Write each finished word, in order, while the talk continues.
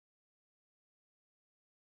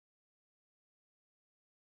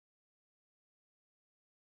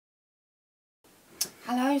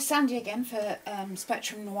Hello, Sandie again for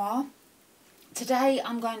Spectrum Noir. Today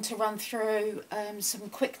I'm going to run through some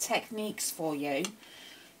quick techniques for you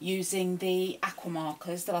using the Aqua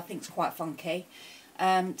Markers that I think is quite funky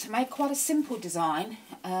to make quite a simple design.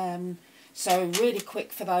 So really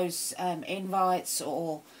quick for those invites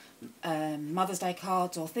or Mother's Day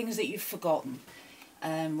cards or things that you've forgotten,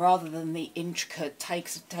 rather than the intricate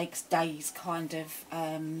takes days kind of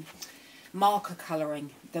marker colouring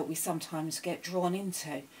that we sometimes get drawn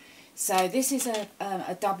into. So this is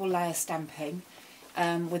a double layer stamping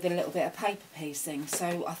with a little bit of paper piecing.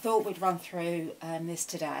 So I thought we'd run through this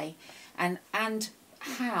today and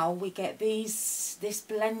how we get this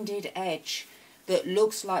blended edge that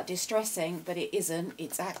looks like distressing, but it isn't.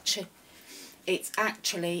 It's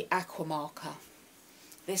actually Aqua Marker.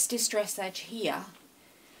 This distress edge here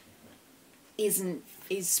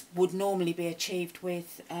would normally be achieved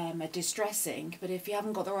with a distressing, but if you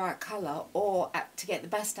haven't got the right colour or to get the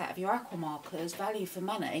best out of your Aqua Markers, value for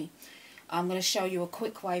money, I'm going to show you a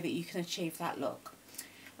quick way that you can achieve that look.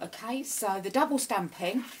 Okay, so the double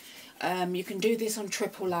stamping, you can do this on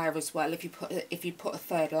triple layer as well if you put a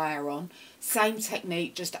third layer on. Same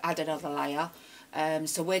technique, just add another layer.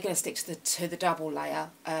 So we're going to stick to the double layer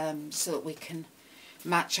so that we can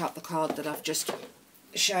match up the card that I've just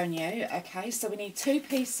shown you. Okay, so we need 2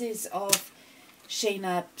 pieces of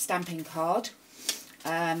Sheena stamping card.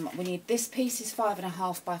 We need this piece is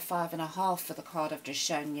 5.5 by 5.5 for the card I've just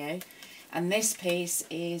shown you, and this piece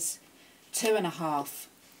is 2.5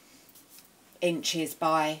 inches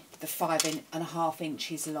by the 5.5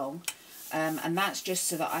 inches long, and that's just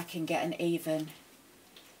so that I can get an even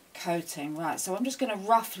coating. Right, so I'm just going to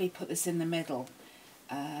roughly put this in the middle.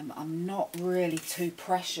 I'm not really too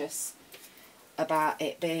precious about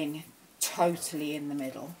it being totally in the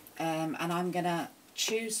middle, and I'm going to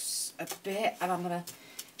choose a bit and I'm going to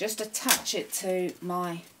just attach it to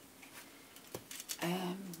my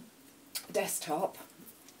desktop,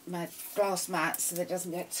 my glass mat, so that it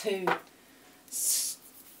doesn't get too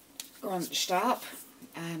scrunched up.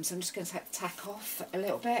 So I'm just going to tack off a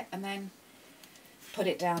little bit and then put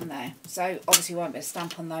it down there. So obviously you won't be able to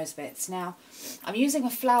stamp on those bits. Now I'm using a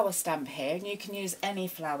flower stamp here, and you can use any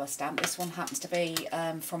flower stamp. This one happens to be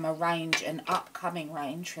from a range, an upcoming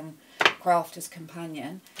range from Kraft as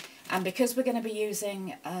Companion, and because we're going to be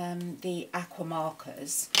using the Aqua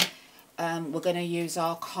Markers, we're going to use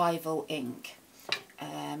Archival ink.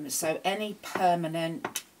 So any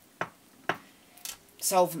permanent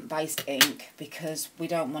solvent based ink, because we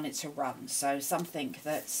don't want it to run. So something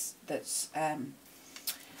that's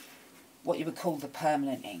what you would call the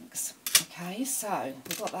permanent inks. Okay, so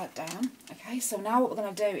we've got that down. Okay, so now what we're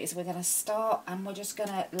going to do is we're going to start and we're just going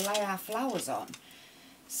to lay our flowers on.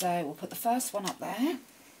 So we'll put the first one up there.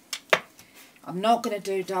 I'm not going to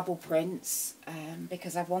do double prints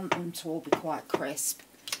because I want them to all be quite crisp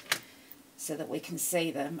so that we can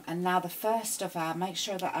see them. And now the first of our, make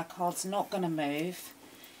sure that our card's not going to move,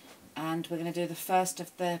 and we're going to do the first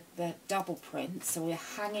of the double prints. So we're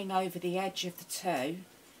hanging over the edge of the two,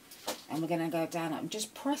 and we're going to go down and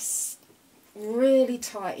just press really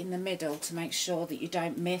tight in the middle to make sure that you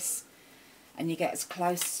don't miss and you get as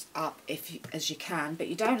close up as you can. But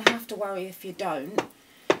you don't have to worry if you don't,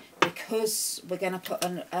 because we're going to put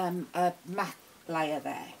a matte layer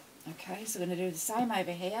there. Okay, so we're going to do the same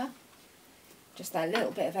over here, just a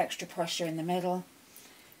little bit of extra pressure in the middle,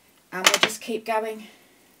 and we'll just keep going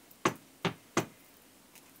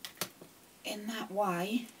in that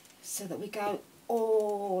way so that we go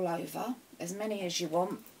all over, as many as you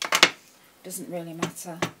want. Doesn't really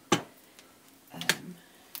matter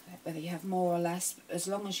whether you have more or less, as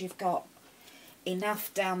long as you've got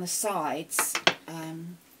enough down the sides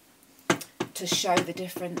to show the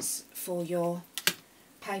difference for your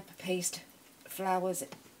paper pieced flowers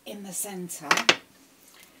in the centre.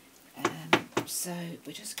 So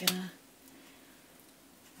we're just gonna,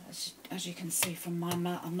 as you can see from my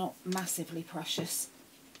mat, I'm not massively precious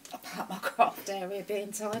about my craft area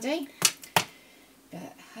being tidy,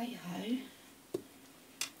 but hey ho,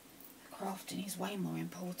 crafting is way more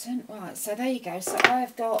important. Right, so there you go. So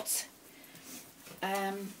I've got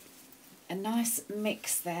a nice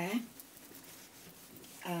mix there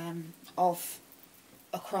of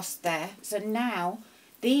across there. So now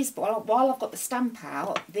these, while I've got the stamp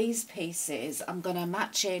out, these pieces I'm going to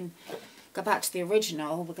match in, go back to the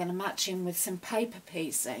original, we're going to match in with some paper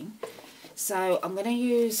piecing. So I'm going to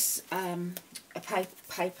use a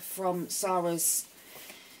paper from Sara's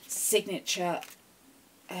signature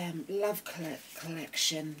Love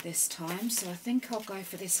collection this time. So I think I'll go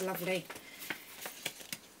for this lovely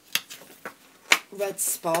red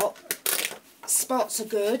spot spots are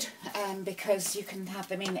good because you can have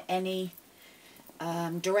them in any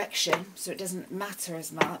direction, so it doesn't matter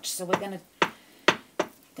as much. So we're gonna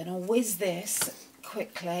whiz this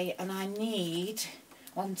quickly, and I need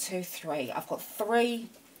 1, 2, 3. I've got 3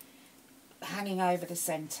 hanging over the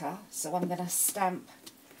centre, so I'm going to stamp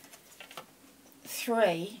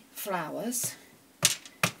 3 flowers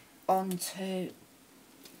onto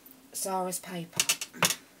Sara's paper.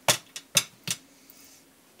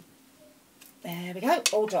 There we go,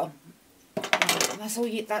 all done. And that's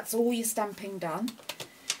all your stamping done.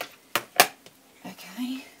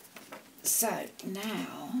 Okay, so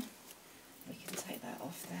now we can take that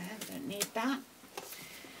off there. We don't need that.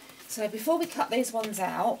 So before we cut these ones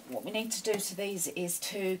out, what we need to do to these is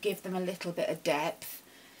to give them a little bit of depth.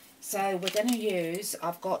 So we're going to use,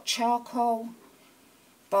 I've got charcoal,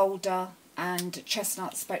 Boulder and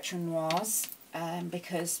Chestnut Spectrum Noirs,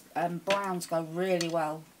 because browns go really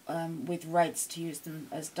well with reds, to use them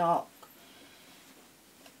as dark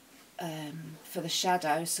for the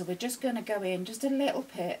shadow. So we're just going to go in just a little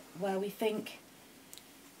bit where we think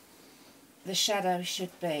the shadow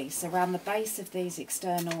should be, so around the base of these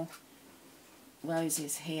external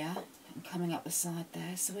roses here and coming up the side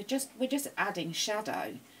there. So we're just adding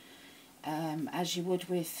shadow as you would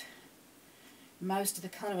with most of the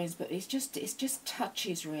colourings, but it's just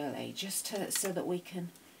touches really, just so that we can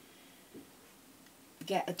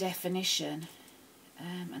get a definition,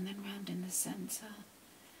 and then round in the centre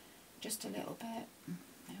just a little bit.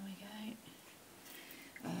 There we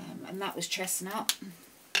go. And that was Chestnut.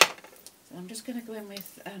 So I'm just going to go in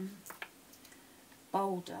with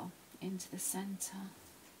Boulder into the centre,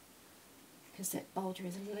 because that Boulder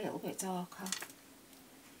is a little bit darker.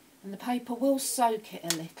 And the paper will soak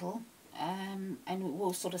it a little, and it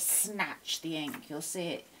will sort of snatch the ink. You'll see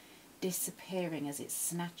it disappearing as it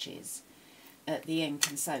snatches at the ink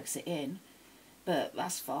and soaks it in. But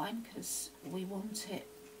that's fine, because we want it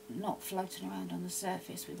not floating around on the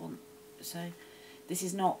surface. So this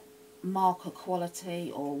is not marker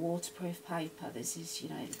quality or waterproof paper. This is, you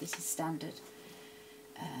know, this is standard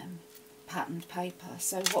patterned paper.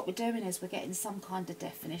 So what we're doing is we're getting some kind of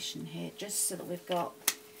definition here, just so that we've got,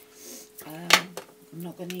 I'm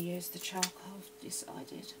not going to use the charcoal, I've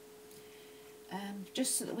decided,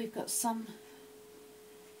 just so that we've got some,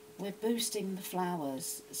 we're boosting the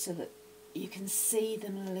flowers so that you can see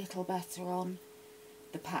them a little better on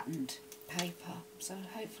the patterned paper. So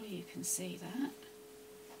hopefully you can see that.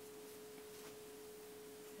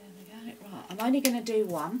 Right, I'm only going to do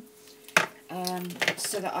one,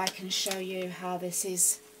 so that I can show you how this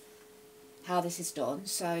is done.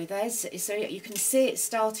 So you can see it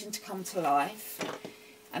starting to come to life,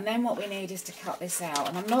 and then what we need is to cut this out.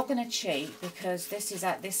 And I'm not going to cheat, because this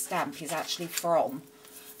stamp is actually from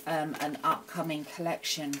an upcoming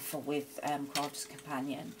collection with Craft's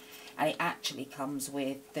Companion, and it actually comes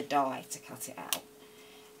with the die to cut it out.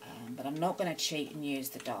 But I'm not going to cheat and use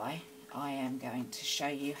the die. I am going to show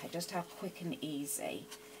you just how quick and easy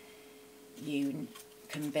you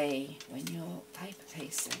can be when you're paper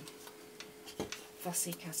piecing,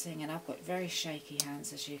 fussy cutting, and I've got very shaky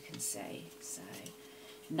hands, as you can see. So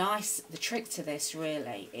nice. The trick to this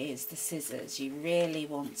really is the scissors. You really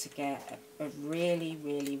want to get a really,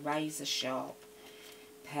 really razor sharp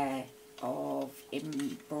pair of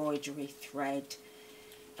embroidery thread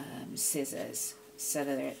scissors, so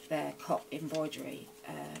that they're embroidery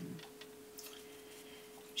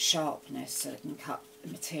sharpness, so it can cut the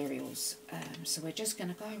materials. So we're just going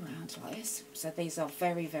to go around like this. So these are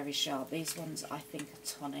very, very sharp. These ones I think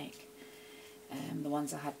are tonic. The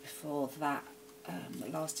ones I had before that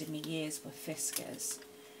lasted me years were Fiskars.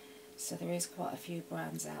 So there is quite a few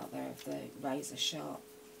brands out there of the razor sharp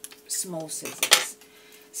small scissors.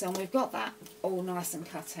 So we've got that all nice and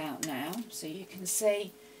cut out now, so you can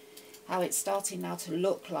see how it's starting now to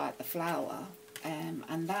look like the flower,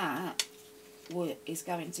 and that is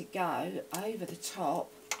going to go over the top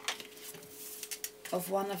of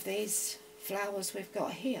one of these flowers we've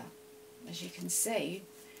got here. As you can see,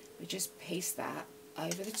 we just piece that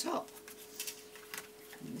over the top.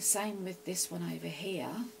 And the same with this one over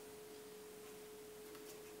here,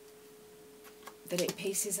 that it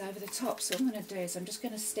pieces over the top. So what I'm going to do is I'm just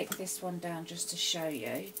going to stick this one down just to show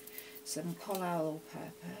you some collal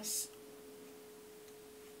all-purpose.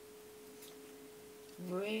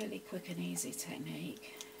 Really quick and easy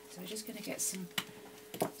technique. So I'm just going to get some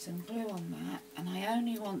glue on that, and I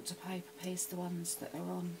only want to paper piece the ones that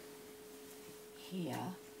are on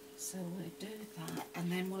here. So we'll do that,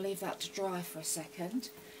 and then we'll leave that to dry for a second.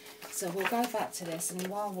 So we'll go back to this, and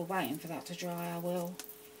while we're waiting for that to dry, I will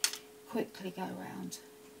quickly go around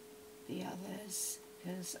the others.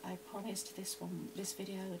 because I promised this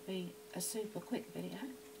video would be a super quick video.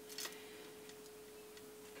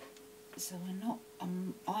 So we're not,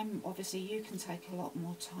 I'm obviously, you can take a lot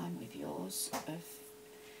more time with yours of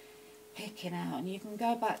picking out, and you can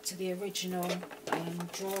go back to the original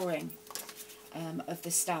drawing of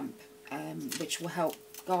the stamp, which will help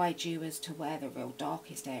guide you as to where the real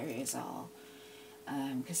darkest areas are,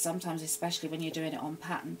 because sometimes, especially when you're doing it on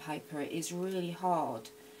pattern paper, it is really hard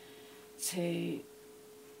to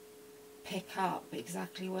pick up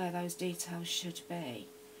exactly where those details should be.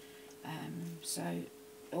 So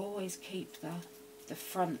always keep the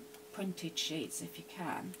front printed sheets if you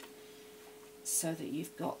can, so that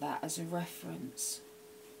you've got that as a reference,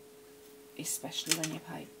 especially when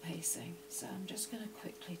you're piecing. So I'm just going to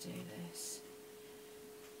quickly do this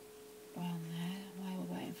around there while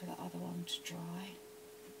we're waiting for the other one to dry,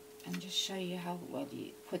 and just show you how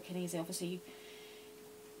quick and easy. Obviously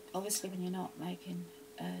when you're not making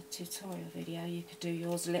a tutorial video, you could do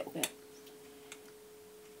yours a little bit,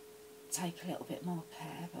 take a little bit more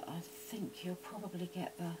care, but I think you'll probably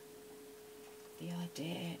get the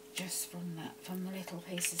idea just from the little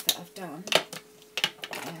pieces that I've done.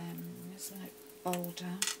 It's like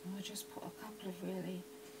Boulder. I'll just put a couple of really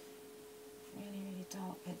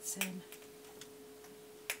dark bits in.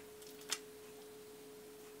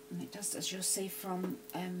 And it does, as you'll see from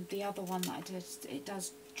the other one that I did, it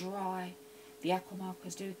does dry. The Aqua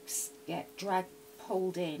Markers do get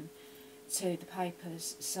pulled in to the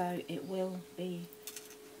papers, so it will be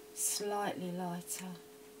slightly lighter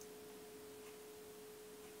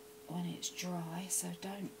when it's dry, so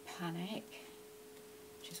don't panic,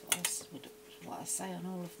 which is what I say on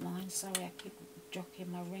all of mine. Sorry, I keep jocking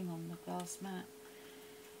my ring on the glass mat.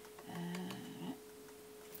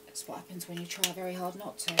 That's what happens when you try very hard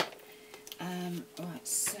not to. Right,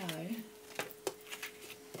 so,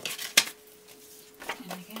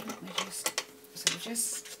 and again, we're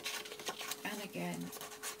just, and again,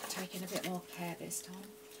 taking a bit more care this time,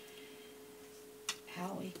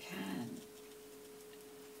 how we can,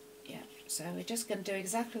 yeah, so we're just going to do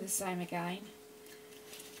exactly the same again,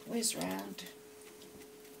 whiz round,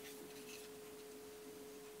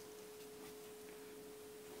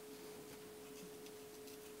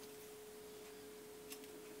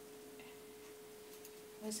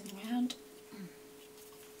 whizzing around.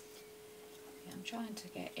 I'm trying to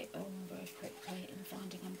get it on very quickly and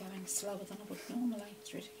finding I'm going slower than I would normally.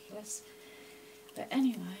 It's ridiculous. But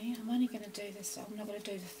anyway, I'm only going to do this. I'm not going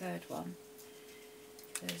to do the third one,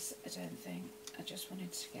 because I don't think, I just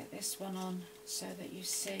wanted to get this one on so that you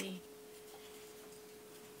see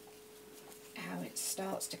how it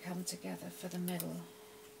starts to come together for the middle.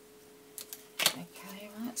 Okay,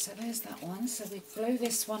 right, so there's that one. So we glue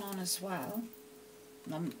this one on as well.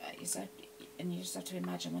 And you just have to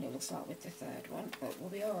imagine what it looks like with the third one, but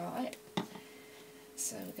we'll be alright.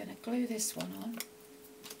 So we're going to glue this one on.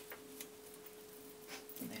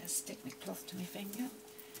 I'm going to stick my cloth to my finger.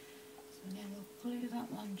 So then we'll glue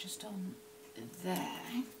that one just on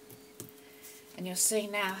there. And you'll see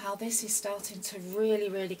now how this is starting to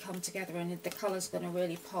really come together, and the colour's going to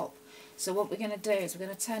really pop. So what we're going to do is we're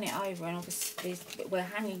going to turn it over, and obviously we're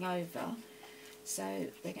hanging over. So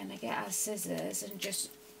we're going to get our scissors and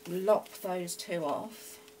just lop those two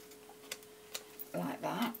off like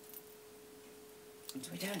that. So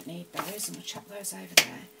we don't need those, and we'll chuck those over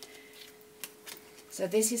there. So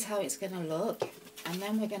this is how it's going to look, and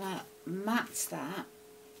then we're going to mat that,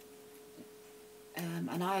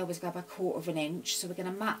 and I always go by 1/4 inch, so we're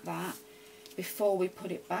going to mat that before we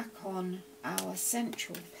put it back on our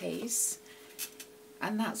central piece.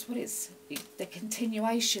 And that's what it's, the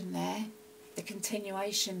continuation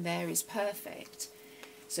there is perfect.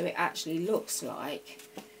 So it actually looks like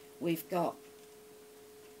we've got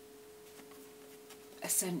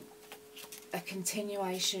a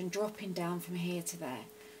continuation dropping down from here to there.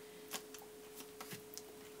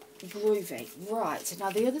 Groovy. Right, now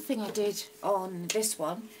the other thing I did on this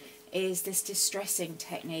one is this distressing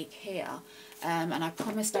technique here, and I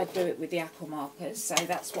promised I'd do it with the Aqua Markers, so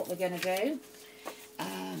that's what we're going to do.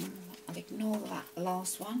 I'll ignore that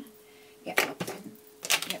last one, get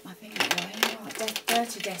my thing out of the way. Right,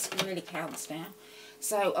 dirty desk really counts now.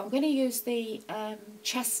 So I'm going to use the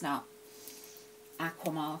Chestnut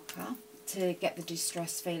Aqua Marker to get the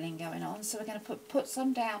distress feeling going on. So we're going to put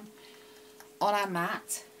some down on our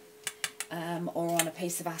mat, or on a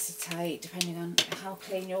piece of acetate, depending on how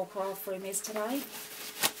clean your craft room is today.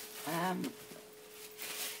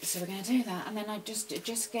 So we're going to do that, and then I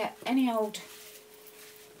just get any old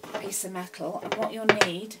piece of metal, and what you'll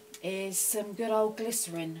need is some good old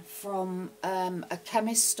glycerine from a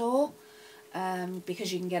chemist store.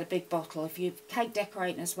 because you can get a big bottle. If you cake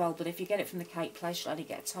decorating as well, but if you get it from the cake place, you'll only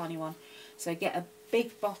get a tiny one. So get a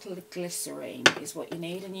big bottle of glycerine is what you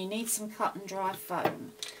need, and you need some cut and dry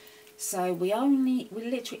foam. So we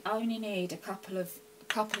literally only need a couple of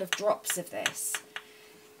drops of this,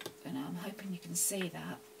 and I'm hoping you can see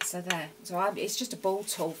that. So there. So it's just a ball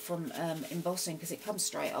tool from embossing, because it comes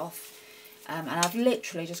straight off. And I've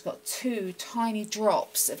literally just got 2 tiny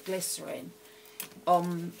drops of glycerine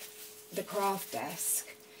on the craft desk,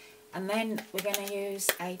 and then we're going to use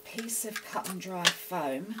a piece of cut and dry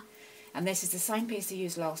foam, and this is the same piece I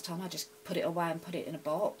used last time. I just put it away and put it in a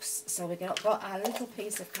box. So we've got our little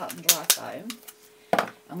piece of cut and dry foam,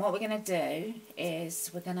 and what we're going to do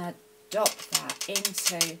is we're going to dop that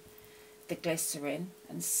into the glycerine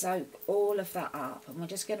and soak all of that up, and we're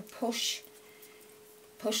just going to push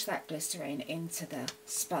that glycerine into the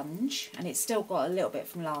sponge, and it's still got a little bit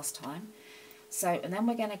from last time. So, and then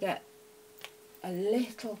we're going to get a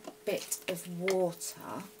little bit of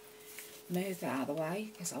water, move that out of the way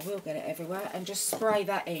because I will get it everywhere, and just spray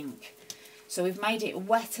that ink. So we've made it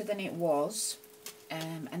wetter than it was,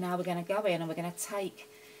 and now we're going to go in and we're going to take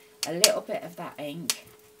a little bit of that ink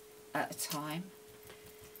at a time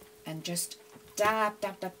and just dab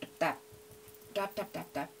the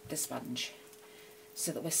sponge,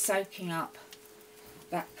 so that we're soaking up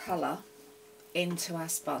that colour into our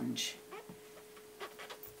sponge.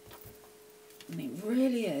 And it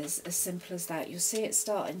really is as simple as that. You'll see it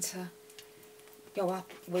starting to go up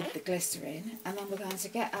with the glycerine, and then we're going to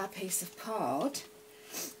get our piece of card,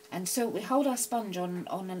 and so we hold our sponge on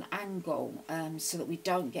an angle so that we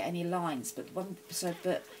don't get any lines. But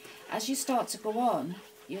as you start to go on,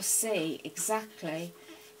 you'll see exactly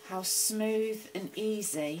how smooth and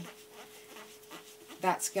easy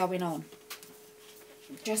that's going on.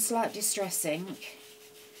 Just like distress ink,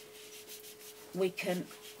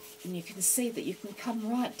 and you can see that you can come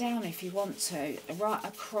right down if you want to, right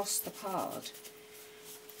across the card,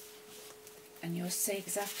 and you'll see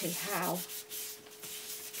exactly how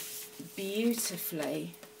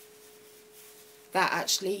beautifully that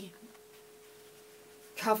actually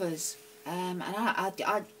covers. And I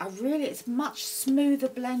really, it's much smoother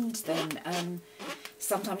blend than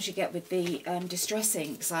sometimes you get with the distress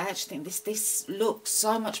inks. I actually think this looks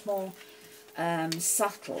so much more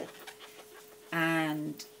subtle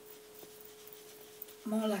and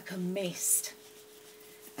more like a mist,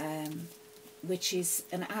 which is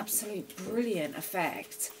an absolute brilliant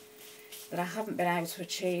effect that I haven't been able to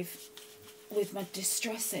achieve with my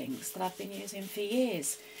distress inks that I've been using for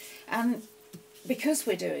years. And because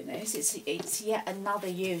we're doing this, it's yet another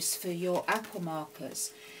use for your aqua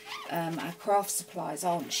markers. Our craft supplies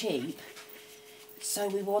aren't cheap, so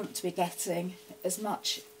we want to be getting as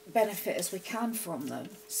much benefit as we can from them.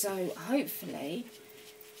 So hopefully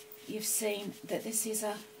you've seen that this is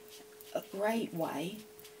a great way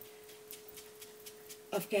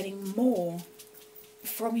of getting more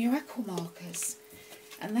from your aqua markers.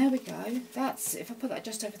 And there we go. That's, if I put that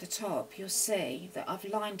just over the top, you'll see that I've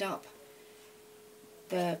lined up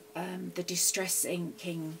the distress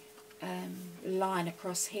inking line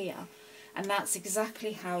across here, and that's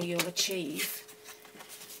exactly how you'll achieve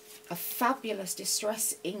a fabulous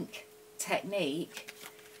distress ink technique,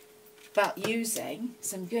 but using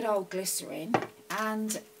some good old glycerine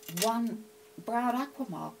and one brown aqua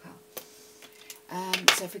marker.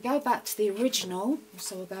 So if we go back to the original,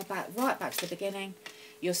 so we'll go back right back to the beginning,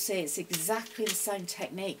 you'll see it's exactly the same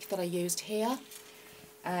technique that I used here.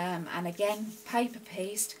 And again, paper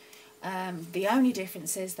pieced. The only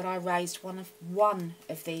difference is that I raised one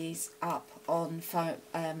of these up on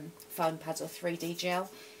foam pads or 3D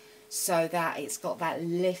gel, so that it's got that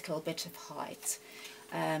little bit of height.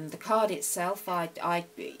 The card itself, I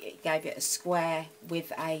gave it a square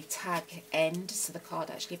with a tag end, so the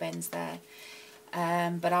card actually bends there.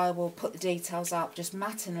 But I will put the details up, just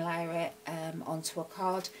matte and layer it onto a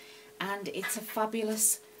card, and it's a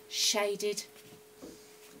fabulous shaded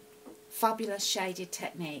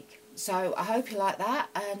technique. So I hope you like that,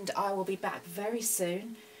 and I will be back very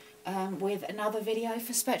soon with another video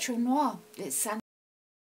for Spectrum Noir. It's Sandie.